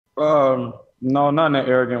No, not in an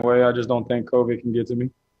arrogant way. I just don't think COVID can get to me.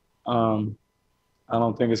 Um, I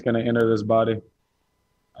don't think it's going to enter this body.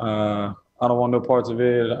 I don't want no parts of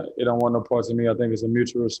it. It don't want no parts of me. I think it's a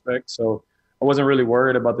mutual respect. So I wasn't really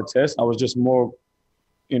worried about the test. I was just more,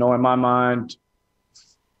 in my mind,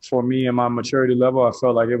 for me and my maturity level, I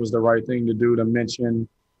felt like it was the right thing to do to mention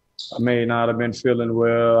I may not have been feeling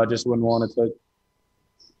well. I just wouldn't want it to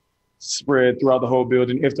spread throughout the whole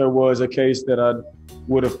building. If there was a case that I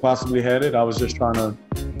would have possibly had it, I was just trying to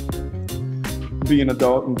be an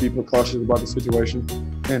adult and be precautious about the situation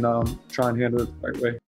and try and handle it the right way.